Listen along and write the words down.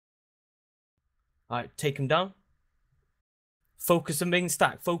Alright, take him down. Focus the main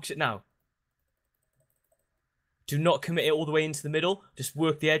stack. Focus it now. Do not commit it all the way into the middle. Just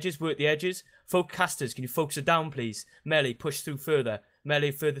work the edges, work the edges. Focus casters, can you focus it down, please? Melee, push through further.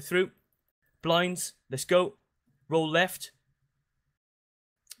 Melee further through. Blinds, let's go. Roll left.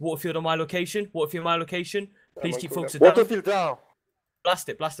 Waterfield on my location. Waterfield on my location. Please keep focusing down. Waterfield down. Blast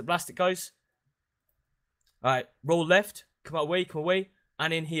it, blast it, blast it, guys. Alright, roll left. Come away,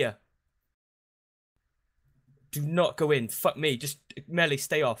 and in here. Do not go in. Fuck me. Just melee,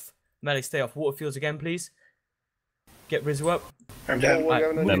 stay off. Melee, stay off. Waterfields again, please. Get Rizzo up. I'm down.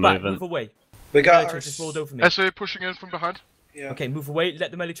 Right, move back, move away. We got melee ours. just rolled over me. SA pushing in from behind. Yeah. Okay, move away.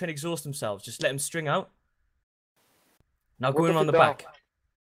 Let the melee train exhaust themselves. Just let them string out. Now go in Waterfield around the down. back.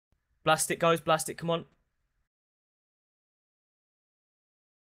 Blast it, guys. Blast it. Come on.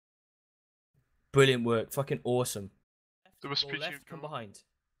 Brilliant work. Fucking awesome. There was Roll speaking. left, come behind.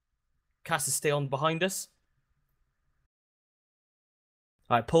 Casters, stay on behind us.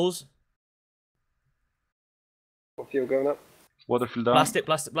 Alright, pulls. Waterfield going up. Waterfield down. Blast it,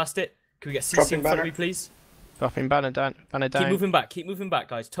 blast it, blast it. Can we get CC Dropping in front of banner. me, please? Dropping banner down. Banner down. Keep moving back,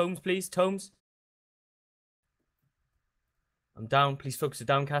 guys. Tomes, please. Tomes. I'm down. Please focus the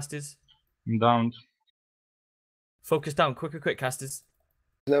down, casters. I'm down. Focus down. Quick, casters.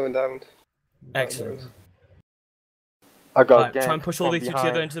 No one downed. Excellent. I got Right, try and push all the way through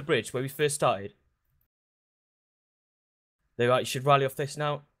together into the bridge where we first started. There, right, you should rally off this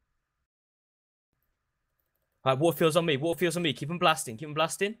now. Alright, Waterfield's on me. Waterfield's on me. Keep them blasting. Keep them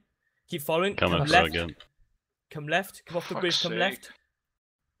blasting. Keep following. Come Come up left. again. Come left. Come off the bridge. Fuck's Come sake. left.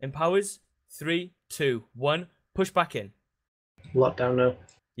 Empowers. 3, 2, 1. Push back in. Lockdown now.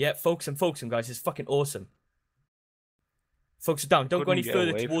 Yeah, focus them, guys. It's fucking awesome. Focus it down. Don't go any Couldn't get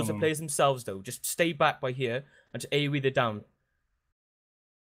further away towards the from 'em. players themselves, though. Just stay back by here and just AoE the down.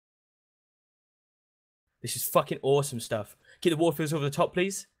 This is fucking awesome stuff. Keep the Warfields over the top,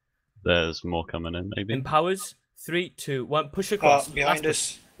 please. There's more coming in, maybe. Empowers. 3, 2, 1. Push across. Behind Last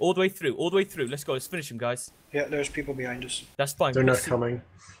us. push. All the way through. All the way through. Let's go. Let's finish them, guys. Yeah, there's people behind us. That's fine. They're not Push- coming.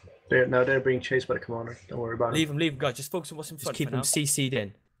 They're being chased by the commander. Don't worry about Leave them, guys. Just focus on what's in front. Keep for them now. CC'd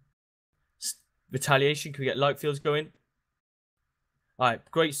in. Retaliation. Can we get light fields going? Alright,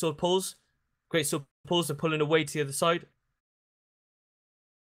 great sword pulls. Great sword pulls. They're pulling away to the other side.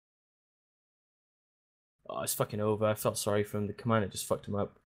 Oh, it's fucking over. I felt sorry for him. The commander just fucked him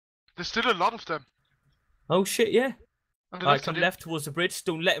up. There's still a lot of them. Oh shit, yeah. On the Alright, left come side, left towards the bridge.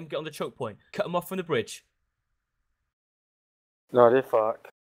 Don't let him get on the choke point. Cut him off from the bridge. No, they fuck.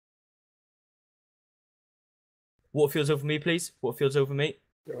 Waterfield's over me, please. Waterfield's over me.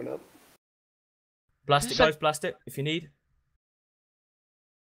 Going up. Blast This it, is like- guys. Blast it if you need.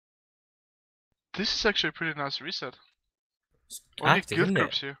 This is actually a pretty nice reset. It's Only active, good isn't it?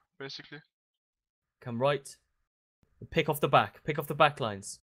 groups here, basically. Come right. Pick off the back. Pick off the back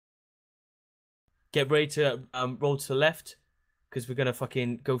lines. Get ready to roll to the left, because we're gonna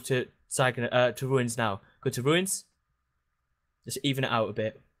fucking go to to ruins now. Go to ruins. Just even it out a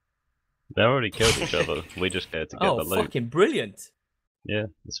bit. They already killed each other. We just get to get Oh, the loot. fucking brilliant! Yeah,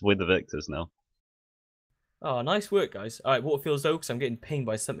 it's with the victors now. Oh, nice work, guys. All right, Waterfield's though, because I'm getting pinged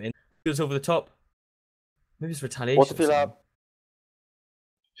by something. Feels over the top. Maybe it's retaliation. or Waterfield something. up.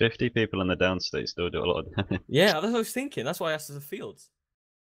 50 people in the downstate still do a lot of damage. Yeah, that's what I was thinking. That's why I asked for the fields.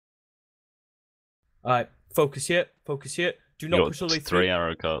 All right, focus here. Focus here. Do You not got push all the way 3 through.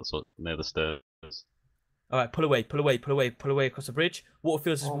 arrow carts near the stairs. All right, pull away across the bridge.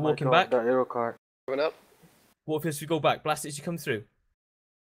 Waterfields is Oh my walking God, back. that arrow cart. Going up. Waterfields, we go back. Blast it as you come through.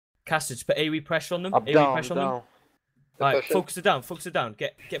 Casters, put AoE pressure on them. Up AoE down, pressure on them. down. Alright, pushing. focus it down. Focus it down.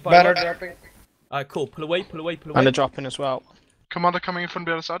 Get by. Banner dropping. Alright, cool. Pull away. Banner dropping as well. Commander coming in from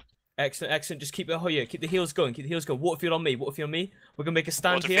the other side. Excellent. Just keep it here. Keep the heels going. Waterfield on me. We're gonna make a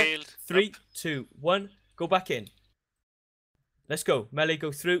stand here. Waterfield, 3, 2, 1. Go back in. Let's go. Melee,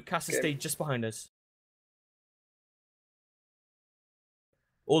 go through. Casters, Okay. stay just behind us.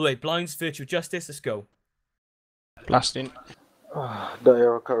 All the way. Blinds, virtue, justice. Let's go. Blasting. Ah, the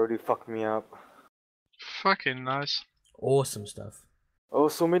arrow cart really fucked me up. Fucking nice. Awesome stuff. Oh,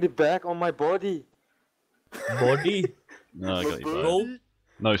 so many back on my body. Body. No, I got you back. Roll.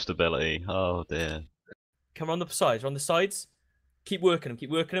 No stability. Oh dear. Come on the sides. On the sides. Keep working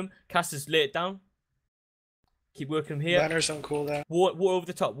them. Casters, lay it down. Keep working them here. Banners on cooldown. War over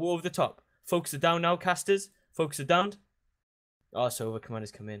the top. Focus it down now, casters. Focus it down. Oh, it's over.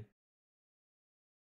 Commanders come in.